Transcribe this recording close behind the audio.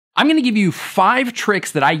I'm gonna give you 5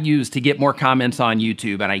 tricks that I use to get more comments on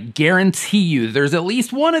YouTube, and I guarantee you there's at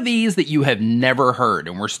least one of these that you have never heard,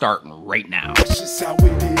 and we're starting right now. That's just how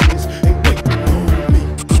it is. Ain't waiting on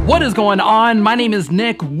me. What is going on? My name is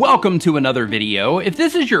Nick. Welcome to another video. If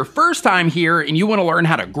this is your first time here and you want to learn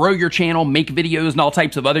how to grow your channel, make videos, and all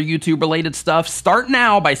types of other YouTube related stuff, start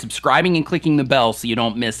now by subscribing and clicking the bell so you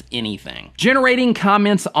don't miss anything. Generating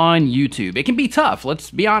comments on YouTube. It can be tough. Let's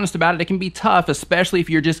be honest about it. It can be tough, especially if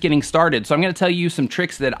you're just getting started. So I'm going to tell you some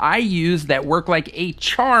tricks that I use that work like a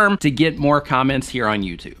charm to get more comments here on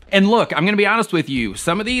YouTube. And look, I'm going to be honest with you.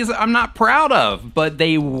 Some of these I'm not proud of, but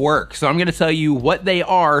they work. So I'm going to tell you what they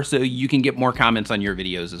are so you can get more comments on your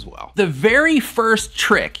videos as well. The very first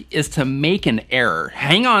trick is to make an error.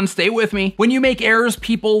 Hang on, stay with me. When you make errors,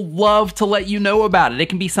 people love to let you know about it. It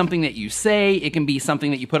can be something that you say, it can be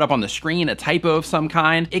something that you put up on the screen, a typo of some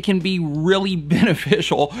kind. It can be really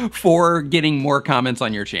beneficial for getting more comments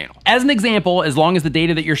on your channel. As an example, as long as the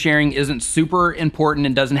data that you're sharing isn't super important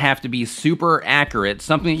and doesn't have to be super accurate,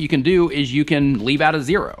 something that you can do is you can leave out a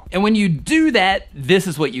 0. And when you do that, this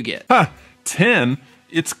is what you get. 10?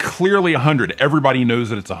 It's clearly 100. Everybody knows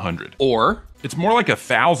that it's 100. Or it's more like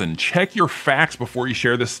 1,000. Check your facts before you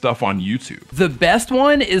share this stuff on YouTube. the best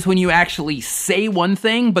one is when you actually say one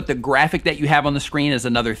thing, but the graphic that you have on the screen is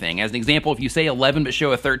another thing. As an example, if you say 11 but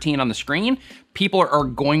show a 13 on the screen, people are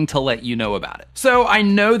going to let you know about it. So I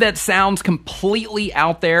know that sounds completely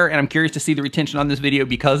out there, and I'm curious to see the retention on this video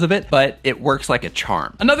because of it, but it works like a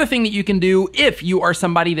charm. Another thing that you can do if you are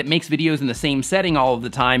somebody that makes videos in the same setting all of the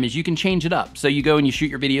time is you can change it up. So you go and you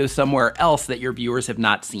shoot your videos somewhere else that your viewers have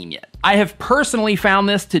not seen yet. I have personally found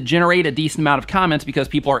this to generate a decent amount of comments because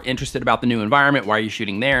people are interested about the new environment. Why are you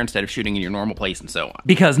shooting there instead of shooting in your normal place and so on?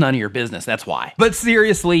 Because none of your business, that's why. But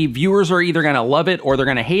seriously, viewers are either gonna love it or they're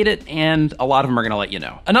gonna hate it, and a lot of them are gonna let you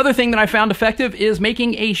know. Another thing that I found effective is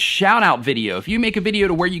making a shout out video. If you make a video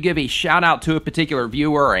to where you give a shout out to a particular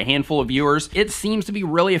viewer or a handful of viewers, it seems to be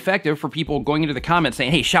really effective for people going into the comments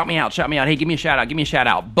saying, hey, shout me out, hey, give me a shout out, give me a shout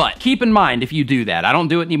out. But keep in mind, if you do that, I don't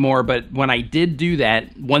do it anymore, but when I did do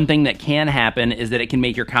that, one thing that can happen is that it can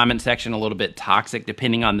make your comment section a little bit toxic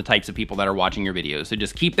depending on the types of people that are watching your videos. So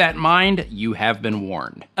just keep that in mind. You have been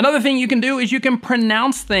warned. Another thing you can do is you can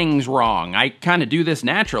pronounce things wrong. I kind of do this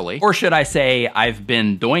naturally, or should I say I've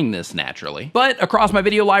been doing this naturally. But across my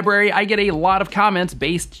video library, I get a lot of comments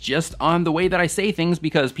based just on the way that I say things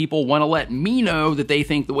because people want to let me know that they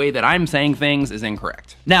think the way that I'm saying things is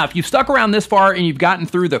incorrect. Now, if you've stuck around this far and you've gotten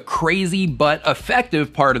through the crazy but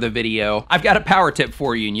effective part of the video, I've got a power tip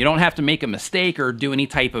for you, and you don't have to make a mistake or do any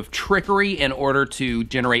type of trickery in order to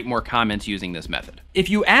generate more comments using this method. If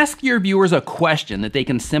you ask your viewers a question that they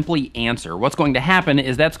can simply answer, what's going to happen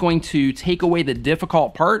is that's going to take away the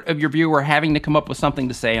difficult part of your viewer having to come up with something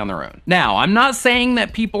to say on their own. Now, I'm not saying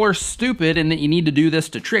that people are stupid and that you need to do this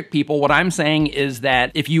to trick people. What I'm saying is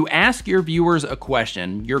that if you ask your viewers a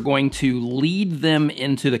question, you're going to lead them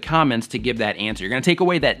into the comments to give that answer. You're going to take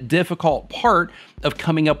away that difficult part of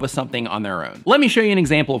coming up with something on their own. Let me show you an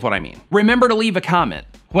example of what I mean. Remember to leave a comment.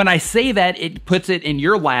 When I say that, it puts it in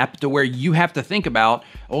your lap to where you have to think about,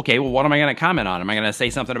 okay, well, what am I gonna comment on? Am I gonna say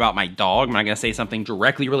something about my dog? Am I gonna say something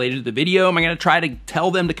directly related to the video? Am I gonna try to tell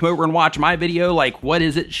them to come over and watch my video? Like, what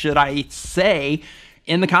is it should I say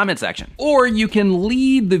in the comment section? Or you can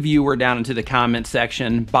lead the viewer down into the comment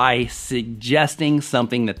section by suggesting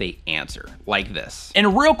something that they answer, like this.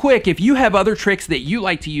 And real quick, if you have other tricks that you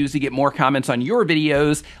like to use to get more comments on your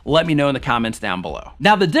videos, let me know in the comments down below.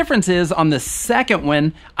 Now, the difference is on the second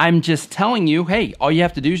one, I'm just telling you, hey, all you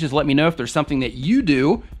have to do is just let me know if there's something that you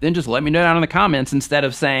do, then just let me know down in the comments instead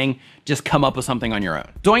of saying, just come up with something on your own.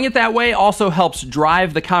 Doing it that way also helps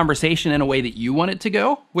drive the conversation in a way that you want it to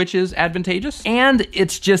go, which is advantageous. And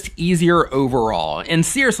it's just easier overall. And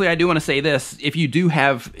seriously, I do want to say this, if you do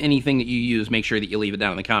have anything that you use, make sure that you leave it down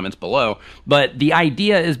in the comments below. But the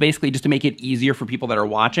idea is basically just to make it easier for people that are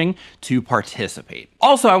watching to participate.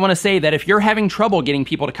 Also, I want to say that if you're having trouble getting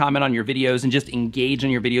people to comment on your videos and just engage in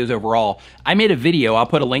your videos overall, I made a video, I'll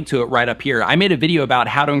put a link to it right up here. I made a video about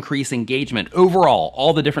how to increase engagement overall,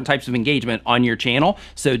 all the different types of engagement on your channel.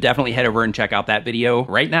 So definitely head over and check out that video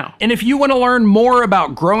right now. And if you want to learn more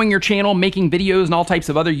about growing your channel, making videos, and all types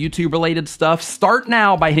of other YouTube related stuff, start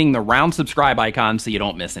now by hitting the round subscribe icon so you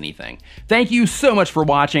don't miss anything. Thank you so much for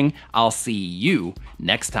watching. I'll see you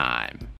next time.